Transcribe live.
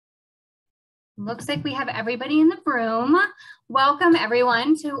Looks like we have everybody in the room. Welcome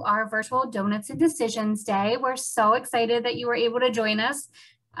everyone to our virtual Donuts and Decisions Day. We're so excited that you were able to join us.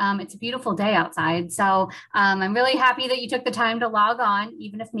 It's a beautiful day outside, so I'm really happy that you took the time to log on,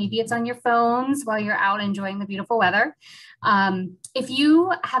 even if maybe it's on your phones while you're out enjoying the beautiful weather. If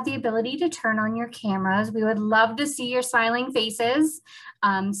you have the ability to turn on your cameras, we would love to see your smiling faces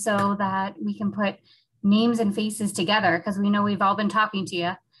so that we can put names and faces together, because we know we've all been talking to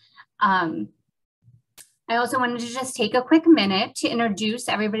you. I also wanted to just take a quick minute to introduce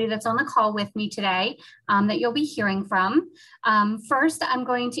everybody that's on the call with me today that you'll be hearing from. First, I'm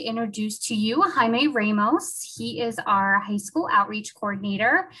going to introduce to you Jaime Ramos. He is our high school outreach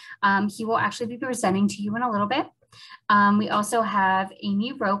coordinator. He will actually be presenting to you in a little bit. We also have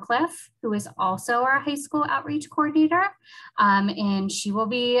Amy Rowcliffe, who is also our high school outreach coordinator, and she will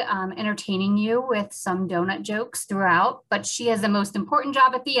be entertaining you with some donut jokes throughout, but she has the most important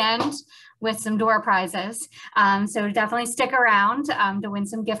job at the end with some door prizes. So definitely stick around to win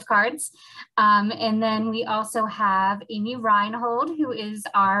some gift cards. And then we also have Amy Reinhold, who is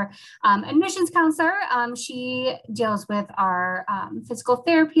our admissions counselor. She deals with our physical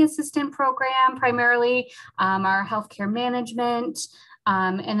therapy assistant program, primarily our healthcare management,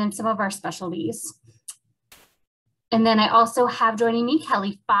 and then some of our specialties. And then I also have joining me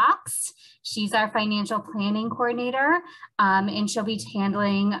Kelly Fox. She's our financial planning coordinator, and she'll be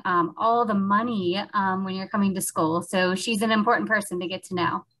handling all the money when you're coming to school. So she's an important person to get to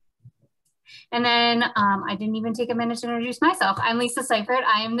know. And then I didn't even take a minute to introduce myself. I'm Lisa Seifert.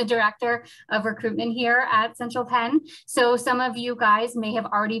 I am the director of recruitment here at Central Penn. So some of you guys may have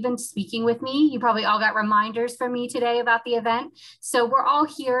already been speaking with me. You probably all got reminders from me today about the event. So we're all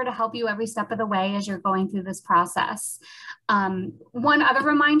here to help you every step of the way as you're going through this process. One other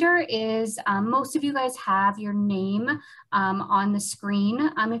reminder is most of you guys have your name on the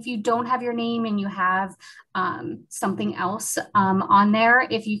screen. If you don't have your name and you have something else on there,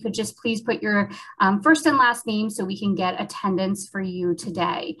 if you could just please put your first and last name so we can get attendance for you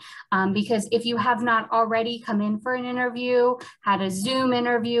today. Because if you have not already come in for an interview, had a Zoom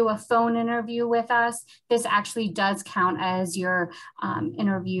interview, a phone interview with us, this actually does count as your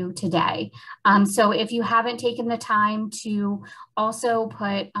interview today. So if you haven't taken the time to also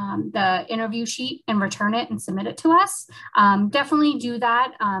put the interview sheet and return it and submit it to us, definitely do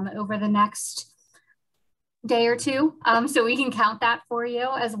that over the next day or two so we can count that for you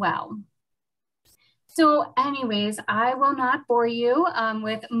as well. So anyways, I will not bore you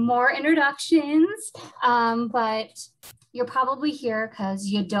with more introductions, but you're probably here because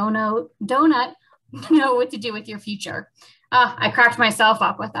you don't know what to do with your future. I cracked myself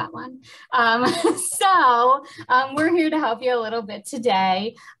up with that one. We're here to help you a little bit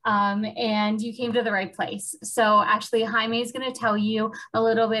today, and you came to the right place. So actually, Jaime is going to tell you a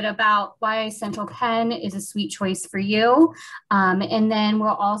little bit about why Central Penn is a sweet choice for you. And then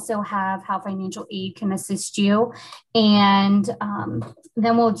we'll also have how financial aid can assist you. And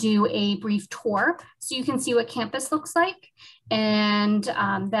then we'll do a brief tour so you can see what campus looks like. And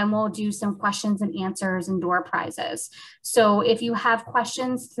then we'll do some questions and answers and door prizes. So if you have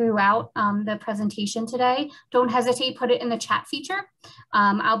questions throughout the presentation today, don't hesitate, put it in the chat feature.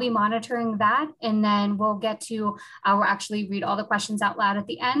 I'll be monitoring that, and then we'll get to, we'll actually read all the questions out loud at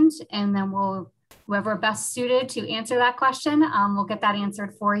the end, and then whoever best suited to answer that question, we'll get that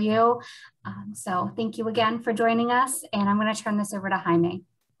answered for you. So thank you again for joining us, and I'm going to turn this over to Jaime.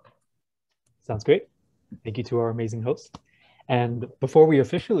 Sounds great. Thank you to our amazing host. And before we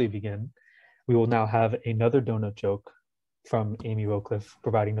officially begin, we will now have another donut joke from Amy Rowcliffe,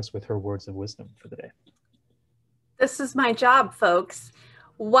 providing us with her words of wisdom for the day. This is my job, folks.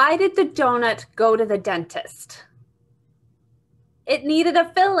 Why did the donut go to the dentist? It needed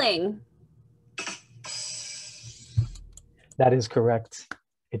a filling. That is correct.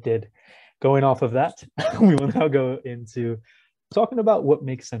 It did. Going off of that, we will now go into talking about what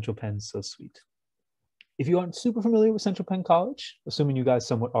makes Central Penn so sweet. If you aren't super familiar with Central Penn College, assuming you guys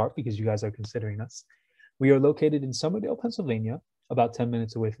somewhat are because you guys are considering us, we are located in Somerdale, Pennsylvania, about 10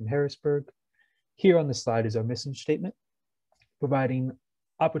 minutes away from Harrisburg. Here on this slide is our mission statement, providing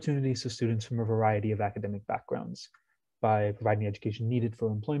opportunities to students from a variety of academic backgrounds by providing the education needed for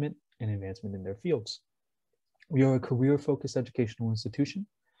employment and advancement in their fields. We are a career-focused educational institution,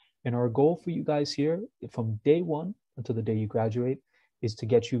 and our goal for you guys here from day one until the day you graduate is to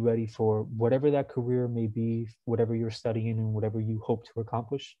get you ready for whatever that career may be, whatever you're studying and whatever you hope to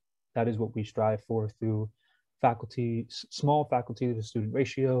accomplish. That is what we strive for through faculty, small faculty to student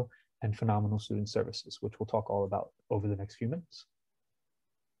ratio, and phenomenal student services, which we'll talk all about over the next few minutes.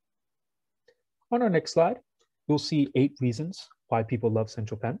 On our next slide, you'll see 8 reasons why people love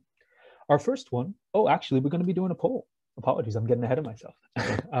Central Penn. Our first one, oh, actually, we're going to be doing a poll. Apologies, I'm getting ahead of myself.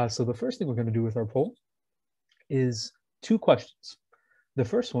 So the first thing we're going to do with our poll is 2 questions. The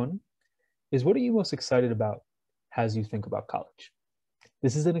first one is, what are you most excited about as you think about college?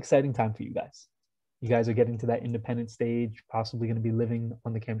 This is an exciting time for you guys. You guys are getting to that independent stage, possibly going to be living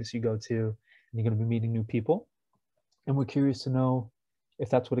on the campus you go to, and you're going to be meeting new people. And we're curious to know if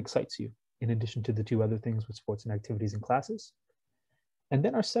that's what excites you, in addition to the 2 other things with sports and activities and classes. And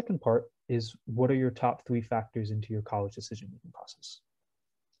then our second part is, what are your top 3 factors into your college decision-making process?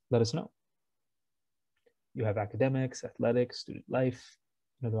 Let us know. You have academics, athletics, student life,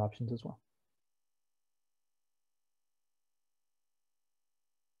 and other options as well.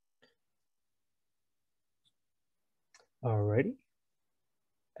 Alrighty.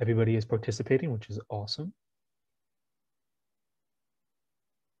 Everybody is participating, which is awesome.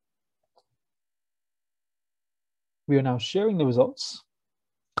 We are now sharing the results.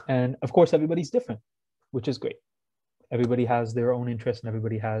 And of course, everybody's different, which is great. Everybody has their own interest and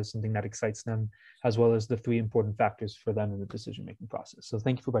everybody has something that excites them, as well as the 3 important factors for them in the decision-making process. So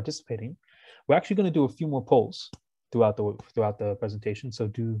thank you for participating. We're actually going to do a few more polls throughout the presentation, so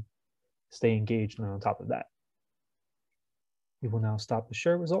do stay engaged and on top of that. We will now stop the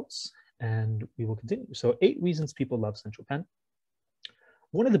share results and we will continue. So 8 reasons people love Central Penn.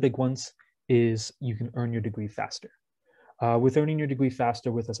 One of the big ones is you can earn your degree faster. With earning your degree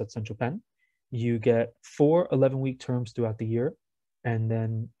faster with us at Central Penn, you get 4 11-week terms throughout the year and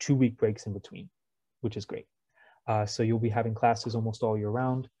then 2-week breaks in between, which is great. So you'll be having classes almost all year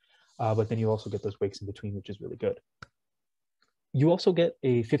round, but then you also get those breaks in between, which is really good. You also get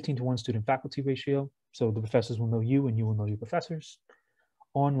a 15-to-1 student-faculty ratio, so the professors will know you and you will know your professors.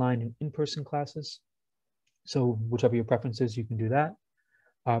 Online and in-person classes, so whichever your preference is, you can do that.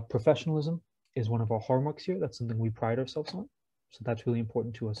 Professionalism is one of our hallmarks here. That's something we pride ourselves on, so that's really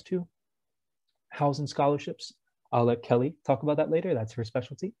important to us too. Housing scholarships, I'll let Kelly talk about that later. That's her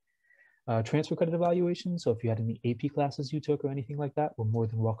specialty. Transfer credit evaluation, so if you had any AP classes you took or anything like that, we're more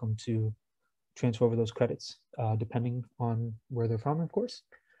than welcome to transfer over those credits, depending on where they're from, of course.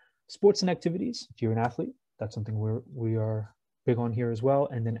 Sports and activities, if you're an athlete, that's something we are big on here as well.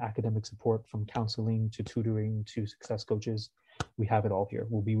 And then academic support, from counseling to tutoring to success coaches. We have it all here.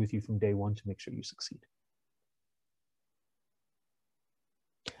 We'll be with you from day 1 to make sure you succeed.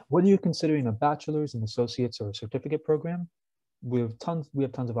 Whether you're considering a bachelor's, an associate's, or a certificate program, we have tons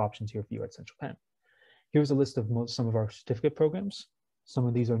of options here for you at Central Penn. Here's a list of some of our certificate programs. Some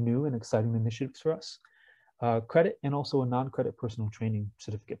of these are new and exciting initiatives for us. Credit and also a non-credit personal training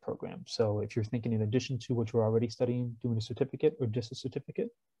certificate program. So if you're thinking, in addition to what you're already studying, doing a certificate or just a certificate,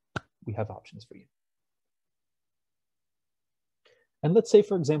 we have options for you. And let's say,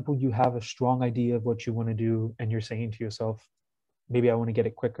 for example, you have a strong idea of what you want to do and you're saying to yourself, maybe I want to get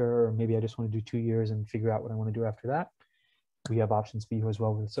it quicker, or maybe I just want to do 2 years and figure out what I want to do after that. We have options for you as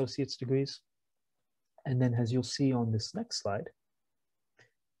well with associate's degrees. And then, as you'll see on this next slide,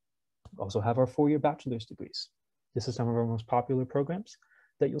 we also have our 4-year bachelor's degrees. This is some of our most popular programs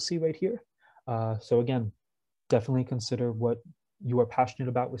that you'll see right here. So again, definitely consider what you are passionate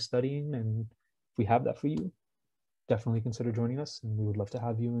about with studying, and if we have that for you, definitely consider joining us, and we would love to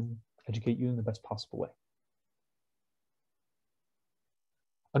have you and educate you in the best possible way.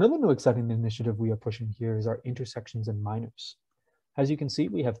 Another new exciting initiative we are pushing here is our intersections and minors. As you can see,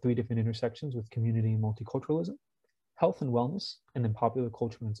 we have 3 different intersections with community and multiculturalism, health and wellness, and then popular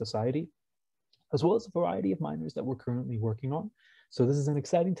culture and society, as well as a variety of minors that we're currently working on. So this is an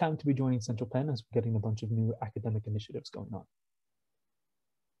exciting time to be joining Central Penn, as we're getting a bunch of new academic initiatives going on.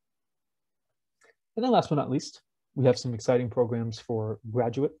 And then last but not least, we have some exciting programs for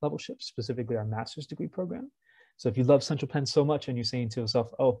graduate levelship, specifically our master's degree program. So if you love Central Penn so much and you're saying to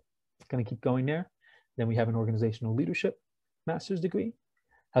yourself, oh, I'm going to keep going there, then we have an organizational leadership master's degree,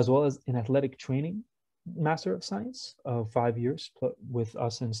 as well as an athletic training Master of Science of 5 years with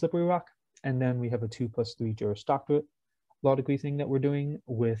us in Slippery Rock. And then we have a 2+3 Juris Doctorate law degree thing that we're doing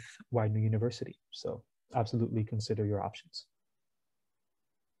with Widener University. So absolutely consider your options.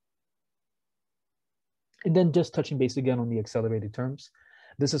 And then just touching base again on the accelerated terms,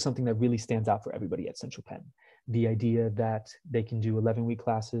 this is something that really stands out for everybody at Central Penn. The idea that they can do 11-week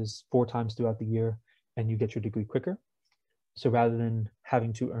classes 4 times throughout the year and you get your degree quicker. So rather than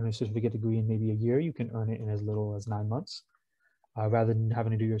having to earn a certificate degree in maybe a year, you can earn it in as little as 9 months. Rather than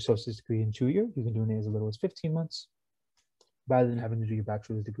having to do your associate's degree in 2 years, you can do it in as little as 15 months. Rather than having to do your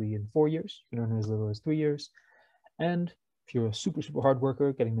bachelor's degree in 4 years, you can earn it as little as 3 years. And if you're a super hard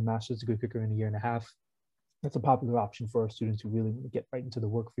worker, getting the master's degree quicker in 1.5 years, that's a popular option for our students who really want to get right into the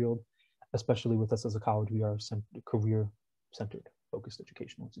work field, especially with us as a college. We are a career-centered, focused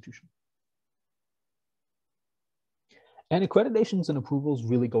educational institution. And accreditations and approvals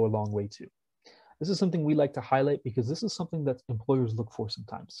really go a long way too. This is something we like to highlight because this is something that employers look for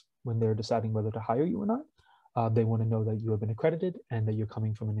sometimes when they're deciding whether to hire you or not. They want to know that you have been accredited and that you're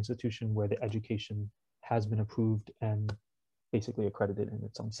coming from an institution where the education has been approved and basically accredited in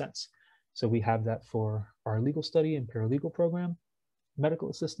its own sense. So we have that for our legal study and paralegal program, medical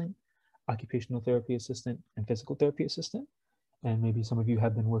assistant, occupational therapy assistant, and physical therapy assistant. And maybe some of you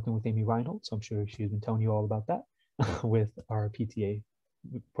have been working with Amy Reinhold, so I'm sure she's been telling you all about that with our PTA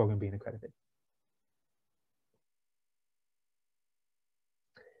program being accredited.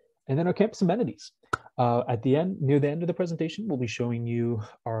 And then our campus amenities. At the end, near the end of the presentation, we'll be showing you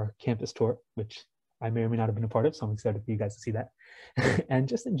our campus tour, which I may or may not have been a part of, so I'm excited for you guys to see that. And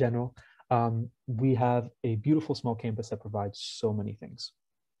just in general, we have a beautiful small campus that provides so many things.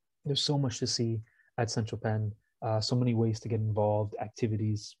 There's so much to see at Central Penn, so many ways to get involved,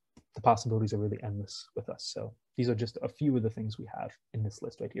 activities. The possibilities are really endless with us. So these are just a few of the things we have in this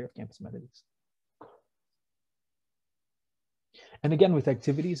list right here of campus amenities. And again, with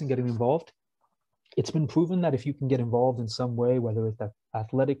activities and getting involved, it's been proven that if you can get involved in some way, whether it's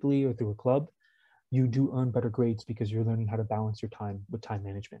athletically or through a club, you do earn better grades because you're learning how to balance your time with time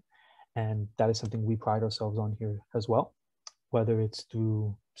management. And that is something we pride ourselves on here as well, whether it's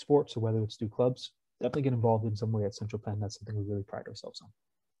through sports or whether it's through clubs. Definitely get involved in some way at Central Penn. That's something we really pride ourselves on.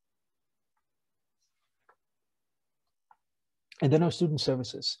 And then our student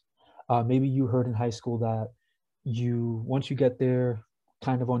services. Maybe you heard in high school that once you get there,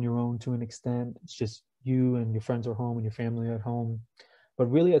 kind of on your own to an extent, it's just you and your friends are home and your family are at home. But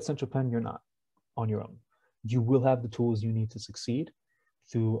really at Central Penn, you're not on your own. You will have the tools you need to succeed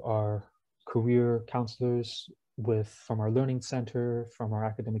through our career counselors, from our learning center, from our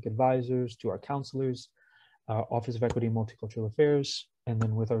academic advisors to our counselors, our Office of Equity and Multicultural Affairs, and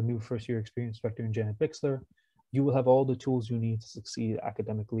then with our new first-year experience director, Janet Bixler, you will have all the tools you need to succeed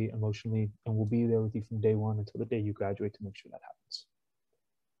academically, emotionally, and we'll be there with you from day one until the day you graduate to make sure that happens.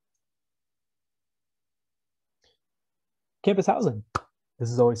 Campus housing. This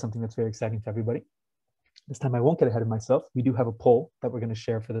is always something that's very exciting to everybody. This time I won't get ahead of myself. We do have a poll that we're going to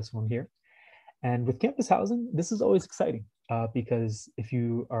share for this one here. And with campus housing, this is always exciting because if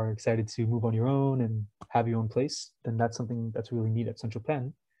you are excited to move on your own and have your own place, then that's something that's really neat at Central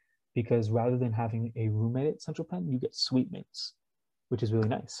Penn, because rather than having a roommate at Central Penn, you get suite mates, which is really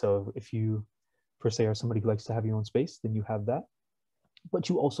nice. So if you, per se, are somebody who likes to have your own space, then you have that. But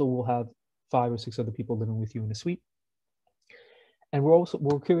you also will have 5 or 6 other people living with you in a suite. And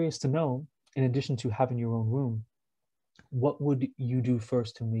we're curious to know, in addition to having your own room, what would you do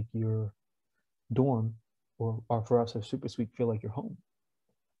first to make your dorm, or for us, our super suite, feel like your home?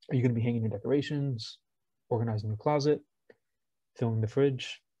 Are you going to be hanging your decorations, organizing your closet, filling the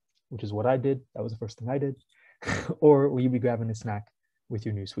fridge, which is what I did? That was the first thing I did. Or will you be grabbing a snack with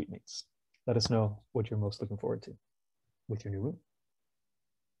your new suite mates? Let us know what you're most looking forward to with your new room.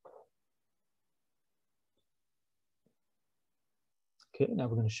 Okay, now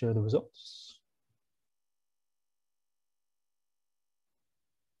we're going to share the results.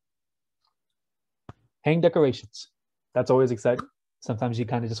 Hang decorations. That's always exciting. Sometimes you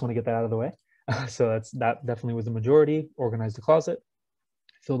kind of just want to get that out of the way. So that definitely was the majority. Organize the closet,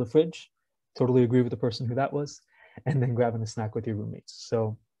 fill the fridge. Totally agree with the person who that was. And then grabbing a snack with your roommates.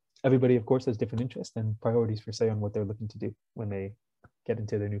 So everybody, of course, has different interests and priorities for say on what they're looking to do when they get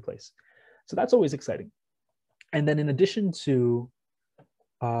into their new place. So that's always exciting. And then in addition to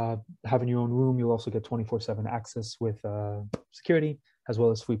having your own room, you'll also get 24/7 access with security, as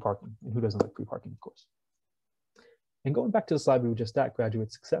well as free parking. And who doesn't like free parking, of course? And going back to the slide we were just at,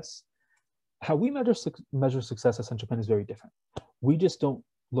 graduate success, how we measure success at Central Penn is very different. We just don't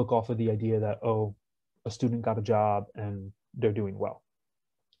look off of the idea that, oh, a student got a job and they're doing well.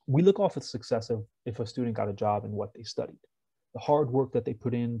 We look off of the success of if a student got a job and what they studied. The hard work that they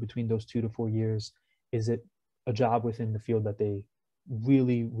put in between those 2 to 4 years, is it a job within the field that they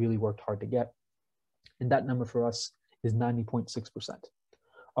really, really worked hard to get? And that number for us is 90.6%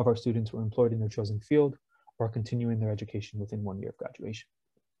 of our students were employed in their chosen field or continuing their education within 1 year of graduation.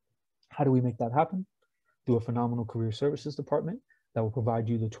 How do we make that happen? Through a phenomenal career services department that will provide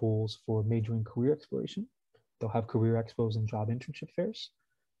you the tools for majoring career exploration. They'll have career expos and job internship fairs,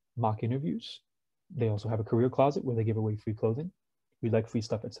 mock interviews. They also have a career closet where they give away free clothing. We like free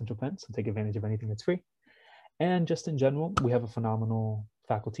stuff at Central Penn, so take advantage of anything that's free. And just in general, we have a phenomenal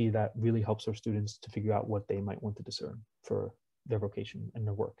faculty that really helps our students to figure out what they might want to discern for their vocation and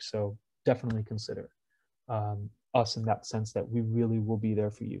their work. So definitely consider us in that sense, that we really will be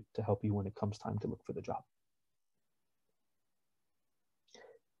there for you to help you when it comes time to look for the job.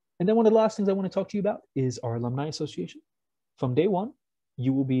 And then one of the last things I want to talk to you about is our Alumni Association. From day one,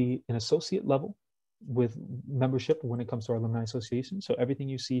 you will be an associate level with membership when it comes to our alumni association. So everything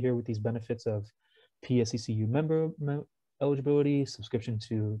you see here with these benefits of PSECU member eligibility, subscription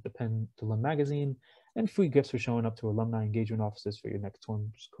to the Penn Alum magazine, and free gifts for showing up to alumni engagement offices for your next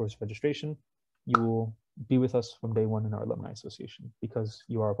course registration, you will be with us from day one in our alumni association because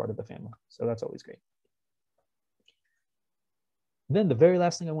you are a part of the family. So that's always great. Then the very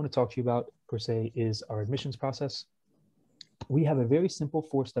last thing I want to talk to you about per se is our admissions process. We have a very simple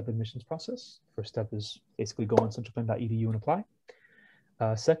 4-step admissions process. First step is basically go on centralpenn.edu and apply.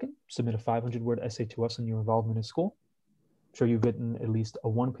 Second, submit a 500-word essay to us on your involvement in school. I'm sure you've written at least a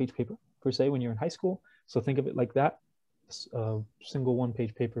 1-page paper per se when you're in high school. So think of it like that, single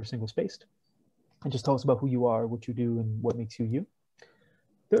 1-page paper, single spaced. And just tell us about who you are, what you do, and what makes you you.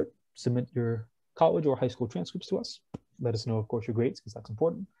 Third, submit your college or high school transcripts to us. Let us know, of course, your grades, because that's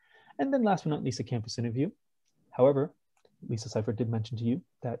important. And then last but not least, a campus interview. However, Lisa Seifert did mention to you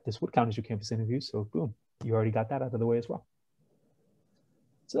that this would count as your campus interview, so boom, you already got that out of the way as well.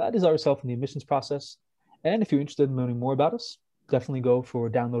 So that is ourselves in the admissions process. And if you're interested in learning more about us, definitely go for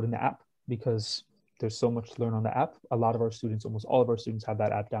downloading the app because there's so much to learn on the app. A lot of our students, almost all of our students have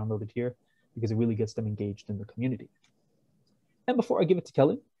that app downloaded here because it really gets them engaged in the community. And before I give it to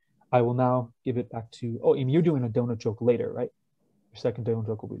Kelly, I will now give it back to, oh, Amy, you're doing a donut joke later, right? Your second donut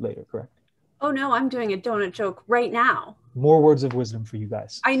joke will be later, correct? Oh no, I'm doing a donut joke right now. More words of wisdom for you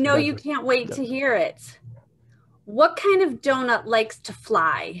guys. I know you can't wait to hear it. What kind of donut likes to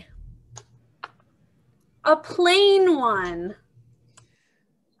fly? A plain one.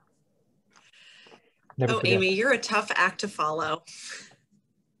 Never forget. Amy, you're a tough act to follow.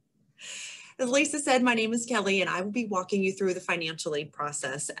 As Lisa said, my name is Kelly, and I will be walking you through the financial aid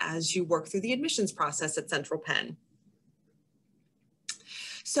process as you work through the admissions process at Central Penn.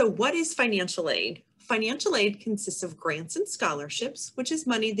 So what is financial aid? Financial aid consists of grants and scholarships, which is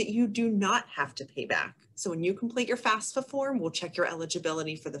money that you do not have to pay back. So when you complete your FAFSA form, we'll check your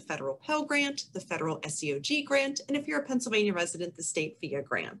eligibility for the federal Pell Grant, the federal SEOG grant, and if you're a Pennsylvania resident, the state FIA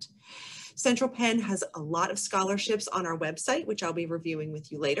grant. Central Penn has a lot of scholarships on our website, which I'll be reviewing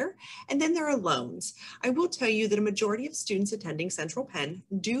with you later. And then there are loans. I will tell you that a majority of students attending Central Penn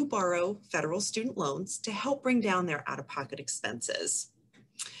do borrow federal student loans to help bring down their out-of-pocket expenses.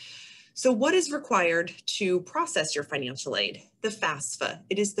 So what is required to process your financial aid? The FAFSA.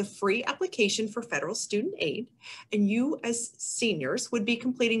 It is the free application for federal student aid, and you as seniors would be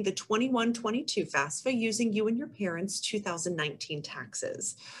completing the 21-22 FAFSA using you and your parents' 2019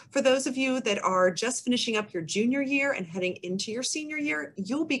 taxes. For those of you that are just finishing up your junior year and heading into your senior year,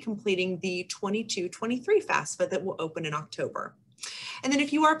 you'll be completing the 22-23 FAFSA that will open in October. And then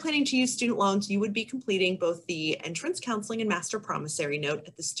if you are planning to use student loans, you would be completing both the entrance counseling and master promissory note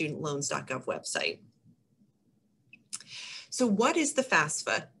at the studentloans.gov website. So what is the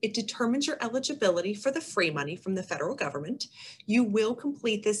FAFSA? It determines your eligibility for the free money from the federal government. You will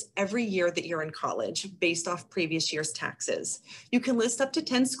complete this every year that you're in college based off previous year's taxes. You can list up to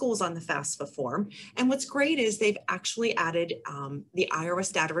 10 schools on the FAFSA form. And what's great is they've actually added the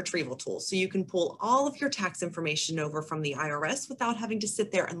IRS data retrieval tool. So you can pull all of your tax information over from the IRS without having to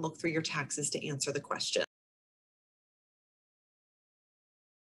sit there and look through your taxes to answer the question.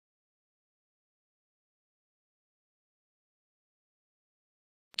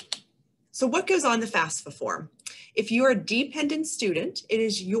 So what goes on the FAFSA form? If you're a dependent student, it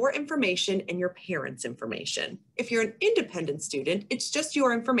is your information and your parents' information. If you're an independent student, it's just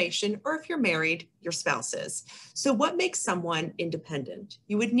your information, or if you're married, your spouse's. So what makes someone independent?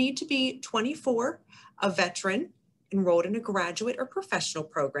 You would need to be 24, a veteran, enrolled in a graduate or professional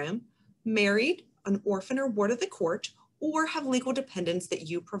program, married, an orphan or ward of the court, or have legal dependents that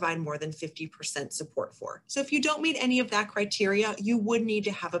you provide more than 50% support for. So if you don't meet any of that criteria, you would need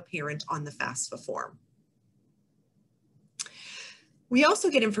to have a parent on the FAFSA form. We also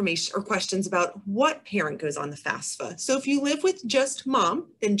get information or questions about what parent goes on the FAFSA. So if you live with just mom,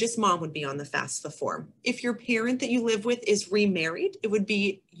 then just mom would be on the FAFSA form. If your parent that you live with is remarried, it would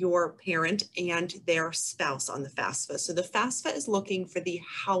be your parent and their spouse on the FAFSA. So the FAFSA is looking for the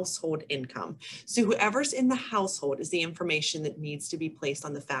household income. So whoever's in the household is the information that needs to be placed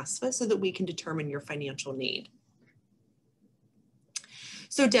on the FAFSA so that we can determine your financial need.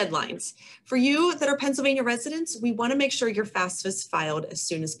 So deadlines. For you that are Pennsylvania residents, we want to make sure your FAFSA is filed as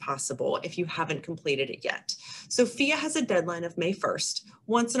soon as possible if you haven't completed it yet. So FIA has a deadline of May 1st.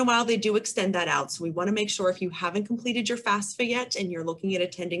 Once in a while, they do extend that out. So we want to make sure if you haven't completed your FAFSA yet and you're looking at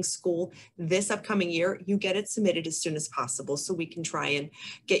attending school this upcoming year, you get it submitted as soon as possible so we can try and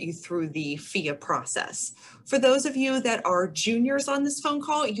get you through the FIA process. For those of you that are juniors on this phone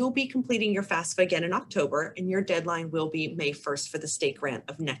call, you'll be completing your FAFSA again in October, and your deadline will be May 1st for the state grant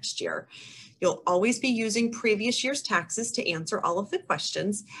of next year. You'll always be using previous year's taxes to answer all of the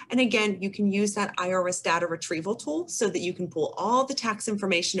questions. And again, you can use that IRS data retrieval tool so that you can pull all the tax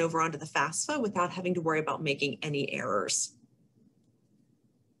information over onto the FAFSA without having to worry about making any errors.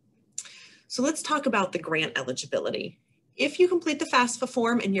 So let's talk about the grant eligibility. If you complete the FAFSA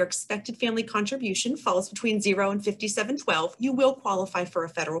form and your expected family contribution falls between 0 and $57.12, you will qualify for a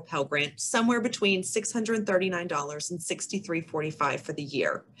federal Pell Grant somewhere between $639 and $63.45 for the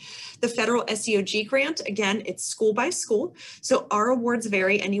year. The federal SEOG grant, again, it's school by school, so our awards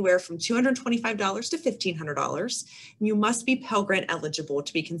vary anywhere from $225 to $1,500. You must be Pell Grant eligible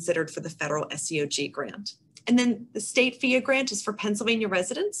to be considered for the federal SEOG grant. And then the state FIA grant is for Pennsylvania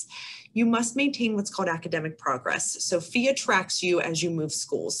residents. You must maintain what's called academic progress. So FIA tracks you as you move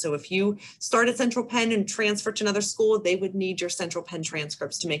schools. So if you start at Central Penn and transfer to another school, they would need your Central Penn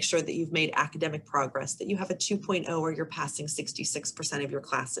transcripts to make sure that you've made academic progress, that you have a 2.0 or you're passing 66% of your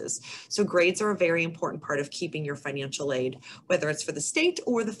classes. So grades are a very important part of keeping your financial aid, whether it's for the state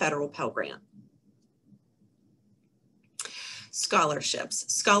or the federal Pell Grant. Scholarships.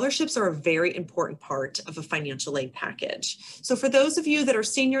 Scholarships are a very important part of a financial aid package. So for those of you that are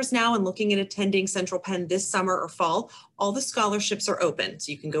seniors now and looking at attending Central Penn this summer or fall, all the scholarships are open.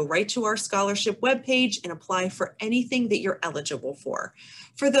 So you can go right to our scholarship webpage and apply for anything that you're eligible for.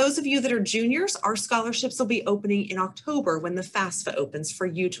 For those of you that are juniors, our scholarships will be opening in October when the FAFSA opens for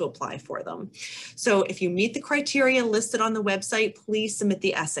you to apply for them. So if you meet the criteria listed on the website, please submit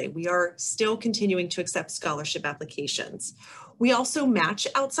the essay. We are still continuing to accept scholarship applications. We also match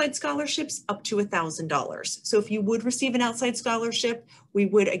outside scholarships up to $1,000. So if you would receive an outside scholarship, we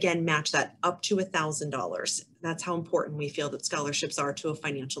would again match that up to $1,000. That's how important we feel that scholarships are to a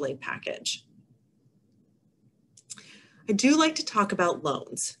financial aid package. I do like to talk about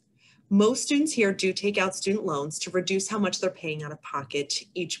loans. Most students here do take out student loans to reduce how much they're paying out of pocket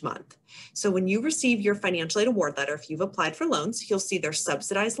each month. So when you receive your financial aid award letter, if you've applied for loans, you'll see there's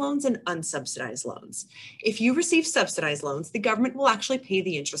subsidized loans and unsubsidized loans. If you receive subsidized loans, the government will actually pay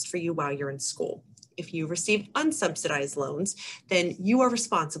the interest for you while you're in school. If you receive unsubsidized loans, then you are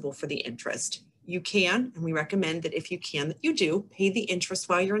responsible for the interest. You can, and we recommend that if you can, that you do pay the interest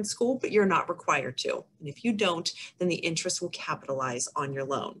while you're in school, but you're not required to. And if you don't, then the interest will capitalize on your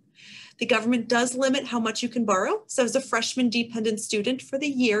loan. The government does limit how much you can borrow. So as a freshman dependent student for the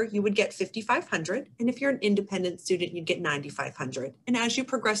year, you would get $5,500. And if you're an independent student, you'd get $9,500. And as you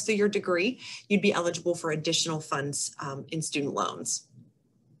progress through your degree, you'd be eligible for additional funds in student loans.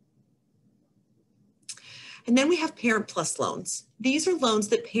 And then we have Parent Plus loans. These are loans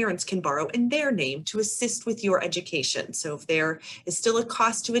that parents can borrow in their name to assist with your education. So if there is still a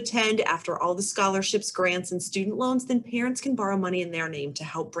cost to attend after all the scholarships, grants, and student loans, then parents can borrow money in their name to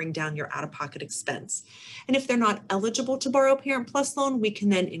help bring down your out-of-pocket expense. And if they're not eligible to borrow Parent Plus loan, we can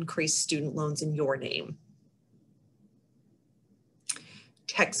then increase student loans in your name.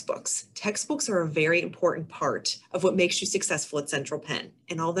 Textbooks. Textbooks are a very important part of what makes you successful at Central Penn.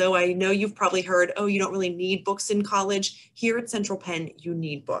 And although I know you've probably heard, oh, you don't really need books in college, here at Central Penn, you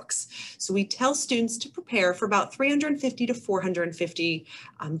need books. So we tell students to prepare for about $350 to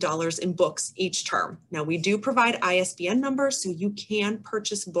 $450 in books each term. Now we do provide ISBN numbers, so you can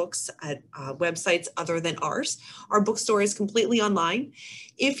purchase books at websites other than ours. Our bookstore is completely online.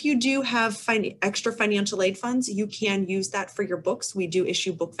 If you do have extra financial aid funds, you can use that for your books. We do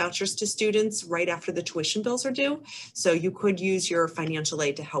issue book vouchers to students right after the tuition bills are due. So you could use your financial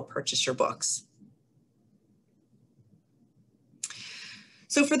aid to help purchase your books.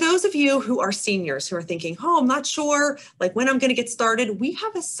 So for those of you who are seniors who are thinking, oh, I'm not sure like when I'm going to get started, we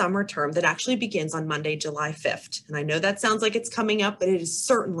have a summer term that actually begins on Monday, July 5th. And I know that sounds like it's coming up, but it is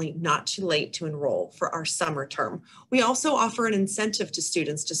certainly not too late to enroll for our summer term. We also offer an incentive to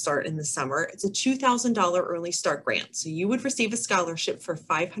students to start in the summer. It's a $2,000 early start grant. So you would receive a scholarship for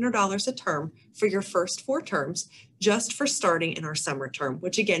 $500 a term for your first 4 terms, just for starting in our summer term,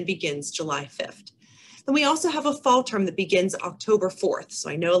 which again begins July 5th. Then we also have a fall term that begins October 4th. So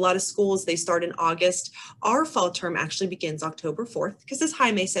I know a lot of schools, they start in August. Our fall term actually begins October 4th because, as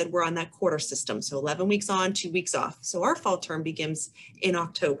Jaime said, we're on that quarter system. So 11 weeks on, 2 weeks off. So our fall term begins in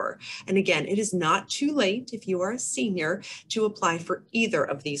October. And again, it is not too late if you are a senior to apply for either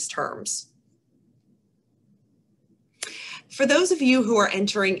of these terms. For those of you who are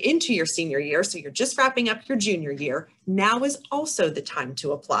entering into your senior year, so you're just wrapping up your junior year, now is also the time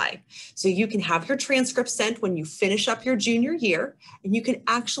to apply. So you can have your transcript sent when you finish up your junior year, and you can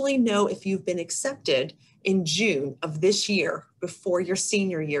actually know if you've been accepted in June of this year before your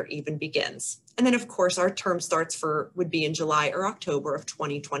senior year even begins. And then of course, our term starts would be in July or October of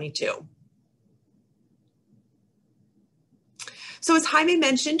 2022. So as Jaime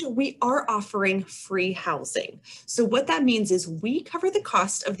mentioned, we are offering free housing. So what that means is we cover the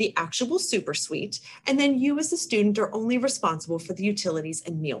cost of the actual super suite, and then you as a student are only responsible for the utilities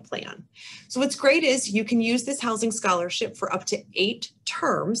and meal plan. So what's great is you can use this housing scholarship for up to 8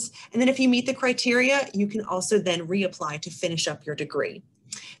 terms. And then if you meet the criteria, you can also then reapply to finish up your degree.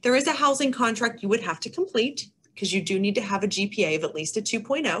 There is a housing contract you would have to complete, because you do need to have a GPA of at least a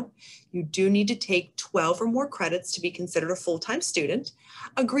 2.0. You do need to take 12 or more credits to be considered a full-time student,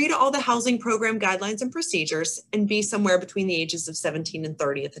 agree to all the housing program guidelines and procedures, and be somewhere between the ages of 17 and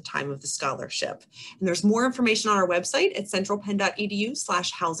 30 at the time of the scholarship. And there's more information on our website at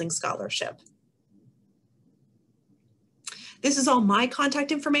centralpenn.edu/housing scholarship. This is all my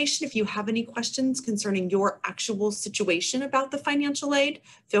contact information. If you have any questions concerning your actual situation about the financial aid,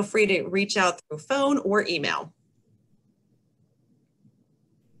 feel free to reach out through phone or email.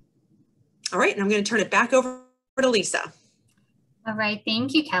 All right, and I'm going to turn it back over to Lisa. All right,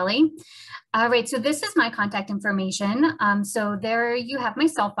 thank you, Kelly. All right, so this is my contact information. So there you have my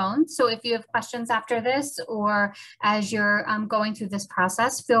cell phone. So if you have questions after this, or as you're going through this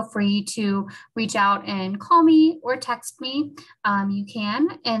process, feel free to reach out and call me or text me. You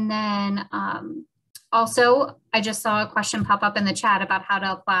can. And then also, I just saw a question pop up in the chat about how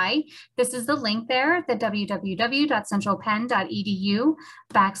to apply. This is the link there, the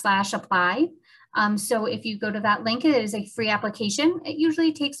www.centralpenn.edu/apply. So if you go to that link, it is a free application. It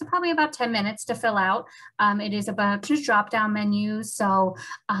usually takes probably about 10 minutes to fill out. It is a bunch of drop-down menus, so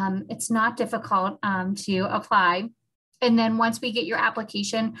it's not difficult to apply. And then once we get your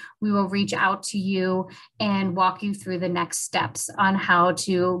application, we will reach out to you and walk you through the next steps on how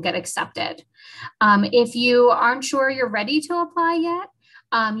to get accepted. If you aren't sure you're ready to apply yet,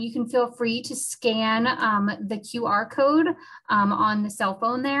 you can feel free to scan the QR code on the cell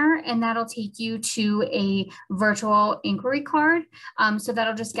phone there, and that'll take you to a virtual inquiry card. So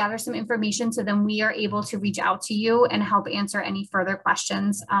that'll just gather some information, so then we are able to reach out to you and help answer any further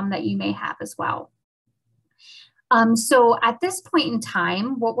questions that you may have as well. So at this point in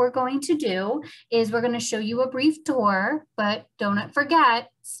time, what we're going to do is we're going to show you a brief tour, but don't forget,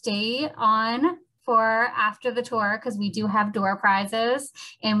 stay on for after the tour, because we do have door prizes,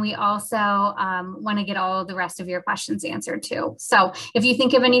 and we also want to get all the rest of your questions answered too. So if you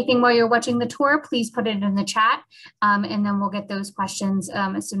think of anything while you're watching the tour, please put it in the chat, and then we'll get those questions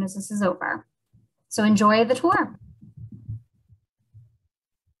as soon as this is over. So enjoy the tour.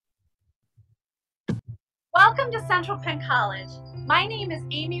 Welcome to Central Penn College. My name is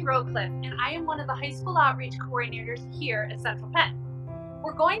Amy Rowcliffe, and I am one of the high school outreach coordinators here at Central Penn.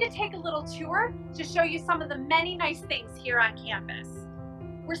 We're going to take a little tour to show you some of the many nice things here on campus.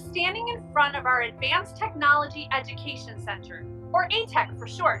 We're standing in front of our Advanced Technology Education Center, or ATEC for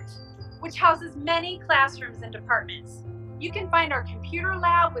short, which houses many classrooms and departments. You can find our computer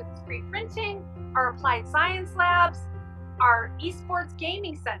lab with 3D printing, our applied science labs, our esports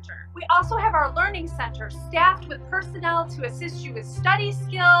gaming center. We also have our learning center staffed with personnel to assist you with study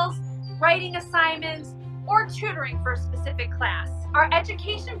skills, writing assignments, or tutoring for a specific class. Our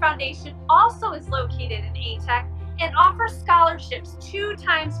Education Foundation also is located in ATEC and offers scholarships 2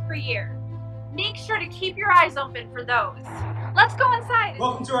 times per year. Make sure to keep your eyes open for those. Let's go inside.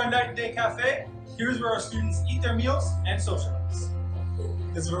 Welcome to our Night and Day Cafe. Here's where our students eat their meals and socialize.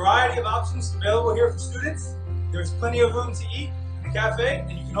 There's a variety of options available here for students. There's plenty of room to eat in the cafe,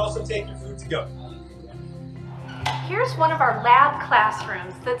 and you can also take your food to go. Here's one of our lab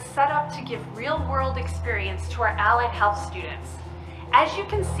classrooms that's set up to give real-world experience to our allied health students. As you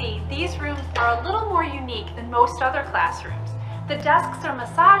can see, these rooms are a little more unique than most other classrooms. The desks are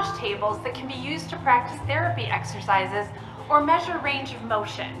massage tables that can be used to practice therapy exercises or measure range of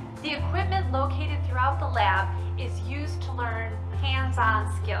motion. The equipment located throughout the lab is used to learn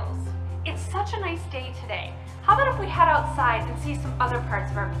hands-on skills. It's such a nice day today. How about if we head outside and see some other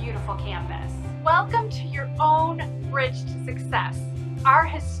parts of our beautiful campus? Welcome to your own bridge to success. our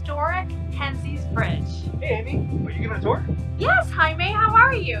historic Hensey's Bridge. Hey, Amy, are you giving a tour? Yes, Jaime, how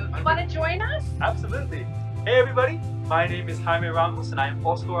are you? You want to join us? Absolutely. Hey, everybody. My name is Jaime Ramos, and I am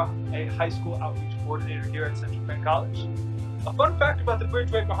also a high school outreach coordinator here at Central Penn College. A fun fact about the bridge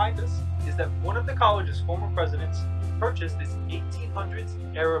right behind us is that one of the college's former presidents purchased this 1800s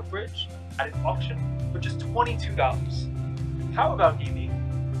era bridge at an auction for just $22. How about, Amy,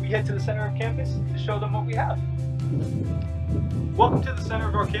 we head to the center of campus to show them what we have. Welcome to the center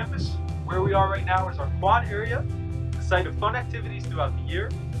of our campus. Where we are right now is our quad area, the site of fun activities throughout the year,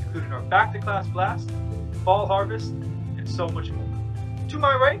 including our Back to Class Blast, Fall Harvest, and so much more. To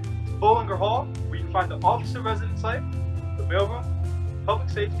my right is Bollinger Hall, where you can find the Officer Residence Life, the mailroom, public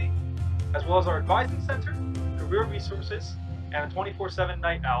safety, as well as our advising center, career resources, and a 24/7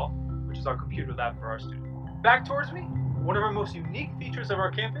 night owl, which is our computer lab for our students. Back towards me, one of our most unique features of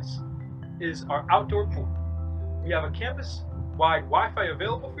our campus is our outdoor pool. We have a campus-wide Wi-Fi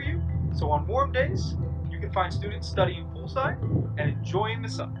available for you, so on warm days, you can find students studying poolside and enjoying the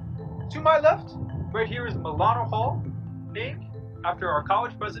sun. To my left, right here is Milano Hall, named after our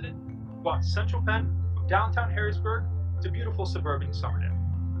college president who brought Central Penn from downtown Harrisburg to beautiful suburban Somerdale.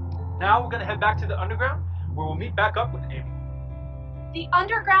 Now we're going to head back to the underground, where we'll meet back up with Amy. The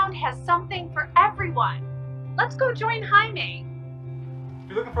underground has something for everyone. Let's go join Jaime. If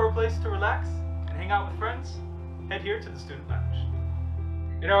you're looking for a place to relax and hang out with friends, head here to the student lounge.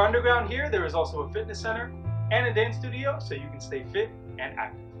 In our underground here, there is also a fitness center and a dance studio, so you can stay fit and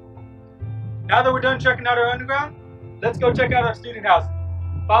active. Now that we're done checking out our underground, let's go check out our student housing.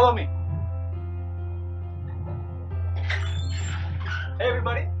 Follow me. Hey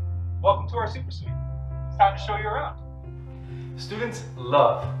everybody, welcome to our Super Suite. It's time to show you around. Students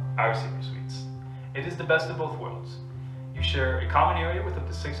love our Super Suites. It is the best of both worlds. You share a common area with up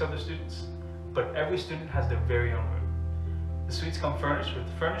to 6 other students, but every student has their very own room. The suites come furnished with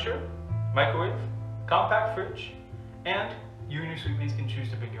furniture, microwave, compact fridge, and you and your suite mates can choose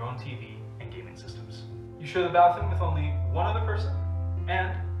to bring your own TV and gaming systems. You share the bathroom with only one other person,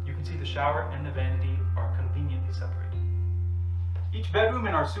 and you can see the shower and the vanity are conveniently separated. Each bedroom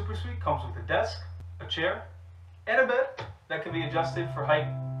in our Super Suite comes with a desk, a chair, and a bed that can be adjusted for height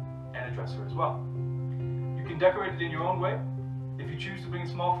and a dresser as well. You can decorate it in your own way. If you choose to bring a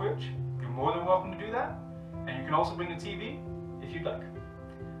small fridge, you're more than welcome to do that, and you can also bring a TV if you'd like.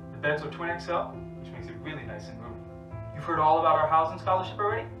 The beds are twin XL, which makes it really nice and roomy. You've heard all about our housing scholarship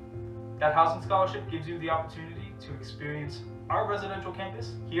already? That housing scholarship gives you the opportunity to experience our residential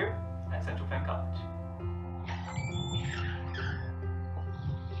campus here at Central Penn College.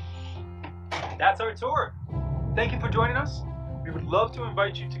 That's our tour. Thank you for joining us. We would love to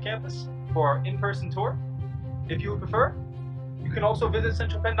invite you to campus for our in-person tour. If you would prefer, you can also visit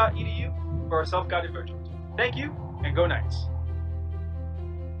centralpenn.edu for our self-guided virtual tour. Thank you, and go Knights.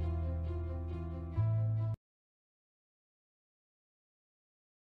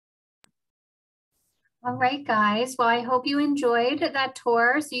 All right, guys. Well, I hope you enjoyed that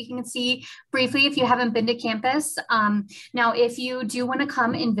tour, so you can see briefly if you haven't been to campus. Now, if you do want to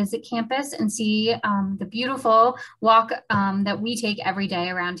come and visit campus and see the beautiful walk that we take every day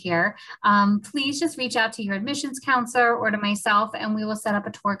around here, please just reach out to your admissions counselor or to myself, and we will set up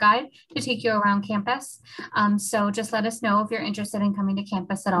a tour guide to take you around campus. So just let us know if you're interested in coming to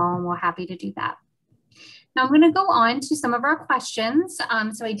campus at all, and we're happy to do that. Now I'm going to go on to some of our questions.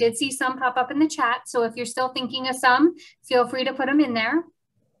 So I did see some pop up in the chat. So if you're still thinking of some, feel free to put them in there.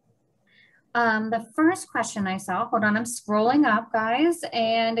 The first question I saw, hold on, I'm scrolling up, guys,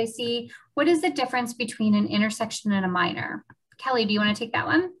 and I see, what is the difference between an intersection and a minor? Kelly, do you want to take that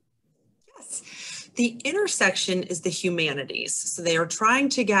one? Yes. The intersection is the humanities. So they are trying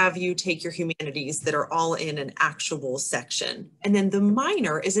to have you take your humanities that are all in an actual section. And then the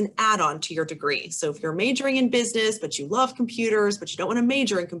minor is an add-on to your degree. So if you're majoring in business, but you love computers, but you don't want to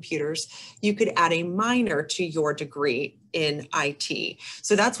major in computers, you could add a minor to your degree in IT.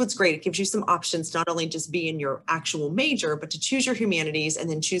 So that's what's great. It gives you some options, not only just be in your actual major, but to choose your humanities and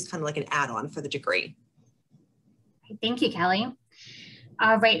then choose kind of like an add-on for the degree. Thank you, Kelly.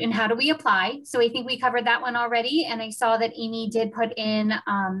 All right, and how do we apply? So I think we covered that one already, and I saw that Amy did put in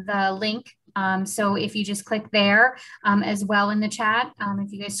the link. So if you just click there as well in the chat,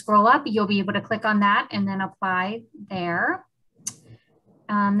 if you guys scroll up, you'll be able to click on that and then apply there.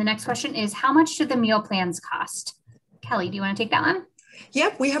 The next question is, how much do the meal plans cost? Kelly, do you want to take that one?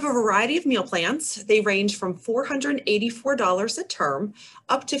 Yep, we have a variety of meal plans. They range from $484 a term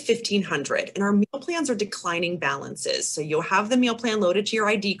up to $1,500. And our meal plans are declining balances. So you'll have the meal plan loaded to your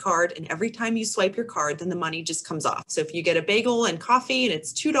ID card, and every time you swipe your card, then the money just comes off. So if you get a bagel and coffee and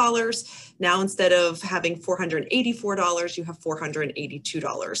it's $2, now instead of having $484, you have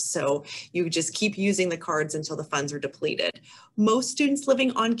 $482. So you just keep using the cards until the funds are depleted. Most students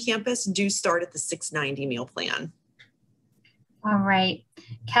living on campus do start at the $690 meal plan. All right,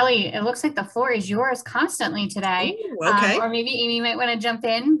 Kelly, it looks like the floor is yours constantly today. Ooh, okay. Or maybe Amy might want to jump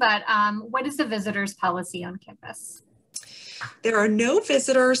in, but what is the visitors policy on campus? There are no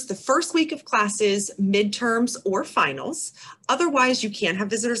visitors the first week of classes, midterms, or finals. Otherwise, you can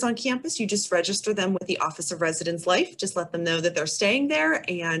have visitors on campus. You just register them with the Office of Residence Life. Just let them know that they're staying there,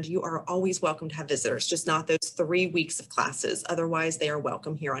 and you are always welcome to have visitors, just not those 3 weeks of classes. Otherwise, they are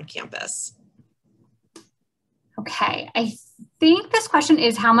welcome here on campus. Okay, I think this question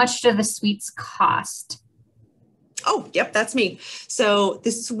is, how much do the suites cost? Oh, yep, that's me. So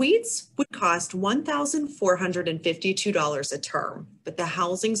the suites would cost $1,452 a term, but the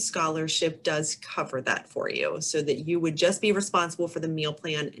housing scholarship does cover that for you, so that you would just be responsible for the meal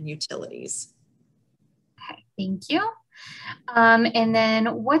plan and utilities. Okay, thank you. And then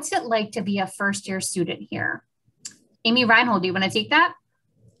what's it like to be a first-year student here? Amy Reinhold, do you want to take that?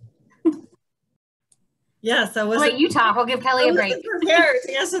 Yes, I'll let you talk. We'll give Kelly a break. Prepared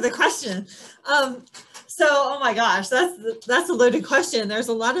to answer the question. So, oh my gosh, that's a loaded question. There's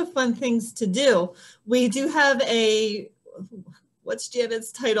a lot of fun things to do. We do have what's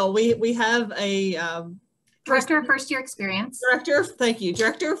Janet's title? We have a Director of First Year Experience. Thank you.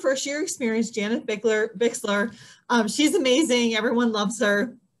 Director of First Year Experience, Janet Bixler. She's amazing. Everyone loves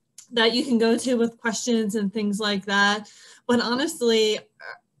her. That you can go to with questions and things like that. But honestly,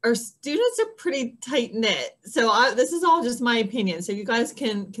 our students are pretty tight knit. So this is all just my opinion. So you guys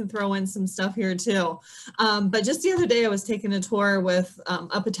can throw in some stuff here too. But just the other day I was taking a tour with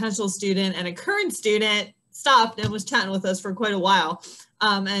a potential student, and a current student stopped and was chatting with us for quite a while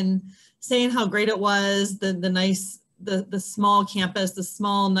and saying how great it was, the small campus, the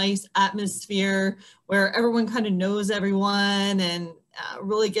small, nice atmosphere where everyone kind of knows everyone and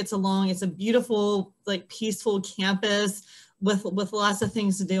really gets along. It's a beautiful, like, peaceful campus with lots of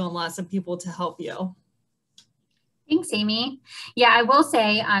things to do and lots of people to help you. Thanks, Amy. Yeah, I will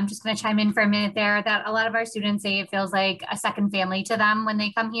say, I'm just going to chime in for a minute there, that a lot of our students say it feels like a second family to them when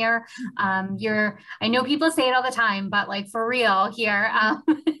they come here. I know people say it all the time, but like for real here,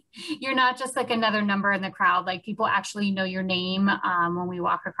 you're not just like another number in the crowd. Like, people actually know your name when we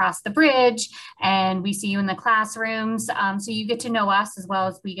walk across the bridge and we see you in the classrooms. So you get to know us as well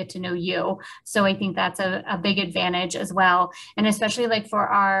as we get to know you. So I think that's a big advantage as well. And especially like for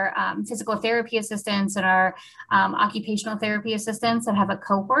our physical therapy assistants and our occupational therapy assistants that have a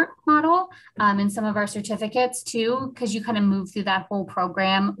cohort model in some of our certificates too, because you kind of move through that whole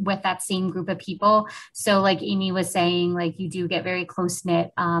program with that same group of people. So like Amy was saying, like, you do get very close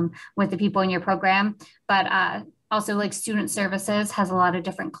knit with the people in your program, but also like student services has a lot of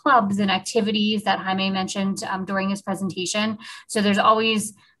different clubs and activities that Jaime mentioned during his presentation. So there's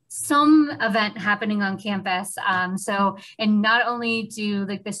always some event happening on campus. And not only do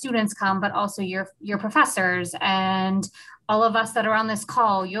like the students come, but also your professors and all of us that are on this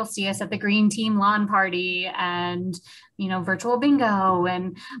call. You'll see us at the Green Team lawn party and, virtual bingo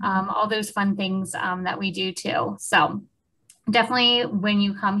and all those fun things that we do too. So definitely when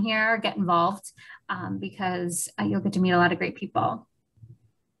you come here, get involved because you'll get to meet a lot of great people.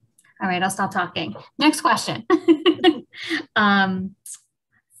 All right, I'll stop talking. Next question. Let's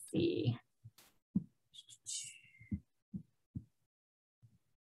see.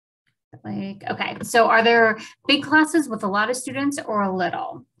 Okay, so are there big classes with a lot of students or a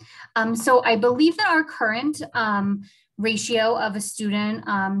little? So I believe that our current ratio of a student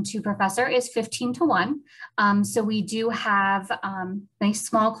to professor is 15 to 1. So we do have nice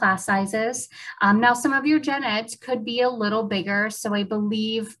small class sizes. Now some of your gen eds could be a little bigger. So I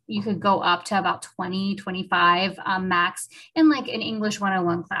believe you could go up to about 20, 25 max in like an English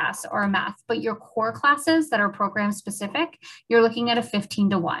 101 class or a math, but your core classes that are program specific, you're looking at a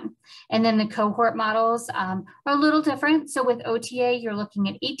 15 to 1. And then the cohort models are a little different. So with OTA, you're looking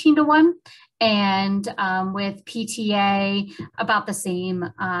at 18 to 1. And with PTA, about the same,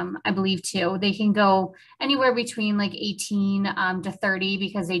 I believe too. They can go anywhere between like 18 to 30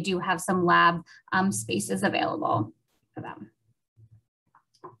 because they do have some lab spaces available for them.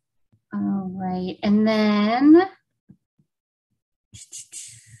 All right, and then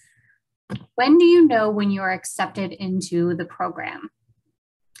when do you know when you're accepted into the program?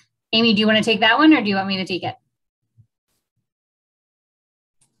 Amy, do you want to take that one or do you want me to take it?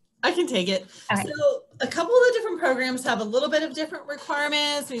 I can take it. Okay. So a couple of the different programs have a little bit of different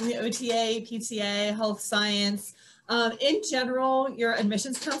requirements, the OTA, PTA, health science. In general, your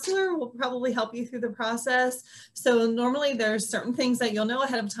admissions counselor will probably help you through the process. So normally there's certain things that you'll know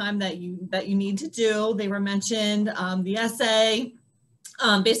ahead of time that you need to do. They were mentioned, the essay,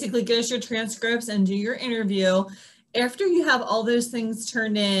 basically get us your transcripts and do your interview. After you have all those things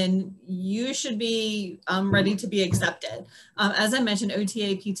turned in, you should be ready to be accepted. As I mentioned,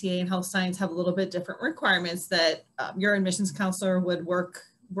 OTA, PTA, and health science have a little bit different requirements that your admissions counselor would work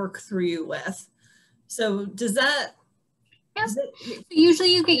through you with. So does that? Yeah. So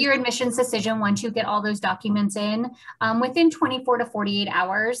usually you get your admissions decision once you get all those documents in within 24 to 48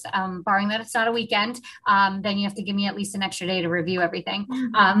 hours, barring that it's not a weekend. Then you have to give me at least an extra day to review everything.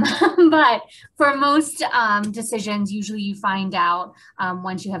 But for most decisions, usually you find out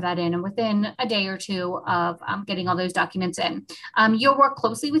once you have that in and within a day or two of getting all those documents in. You'll work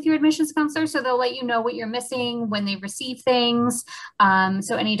closely with your admissions counselor, so they'll let you know what you're missing when they receive things.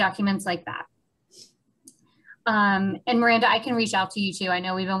 So any documents like that. And Miranda, I can reach out to you too. I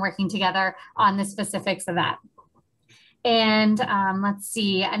know we've been working together on the specifics of that. And let's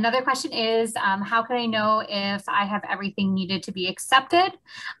see, another question is, how can I know if I have everything needed to be accepted?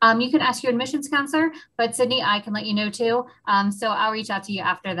 You can ask your admissions counselor, but Sydney, I can let you know too. So I'll reach out to you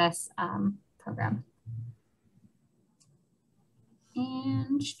after this program.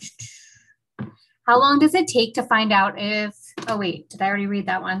 And how long does it take to find out if, oh wait, did I already read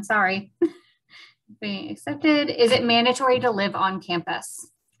that one? Sorry. Being accepted. Is it mandatory to live on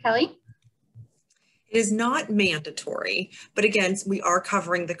campus? Kelly? It is not mandatory, but again, we are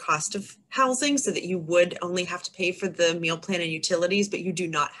covering the cost of housing so that you would only have to pay for the meal plan and utilities, but you do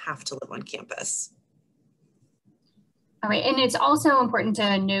not have to live on campus. All right, and it's also important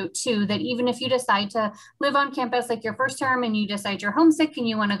to note too that even if you decide to live on campus like your first term and you decide you're homesick and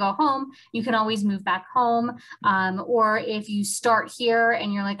you want to go home, you can always move back home. Or if you start here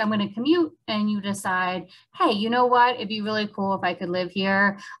and you're like, I'm going to commute, and you decide, hey, you know what, it'd be really cool if I could live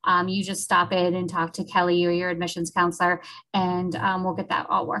here. You just stop in and talk to Kelly or your admissions counselor, and we'll get that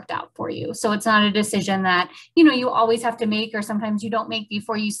all worked out for you. So it's not a decision that, you know, you always have to make, or sometimes you don't make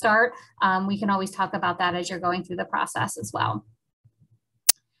before you start. We can always talk about that as you're going through the process as well.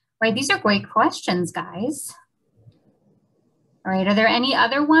 Right, these are great questions, guys. All right, are there any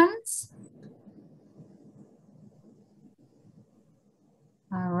other ones?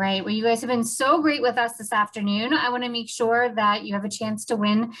 All right, well, you guys have been so great with us this afternoon. I want to make sure that you have a chance to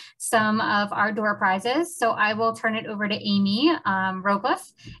win some of our door prizes. So I will turn it over to Amy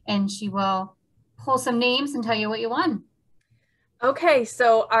Rocliff, and she will pull some names and tell you what you won. Okay,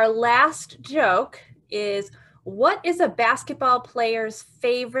 so our last joke is, what is a basketball player's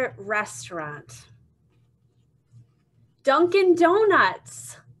favorite restaurant? Dunkin'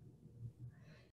 Donuts.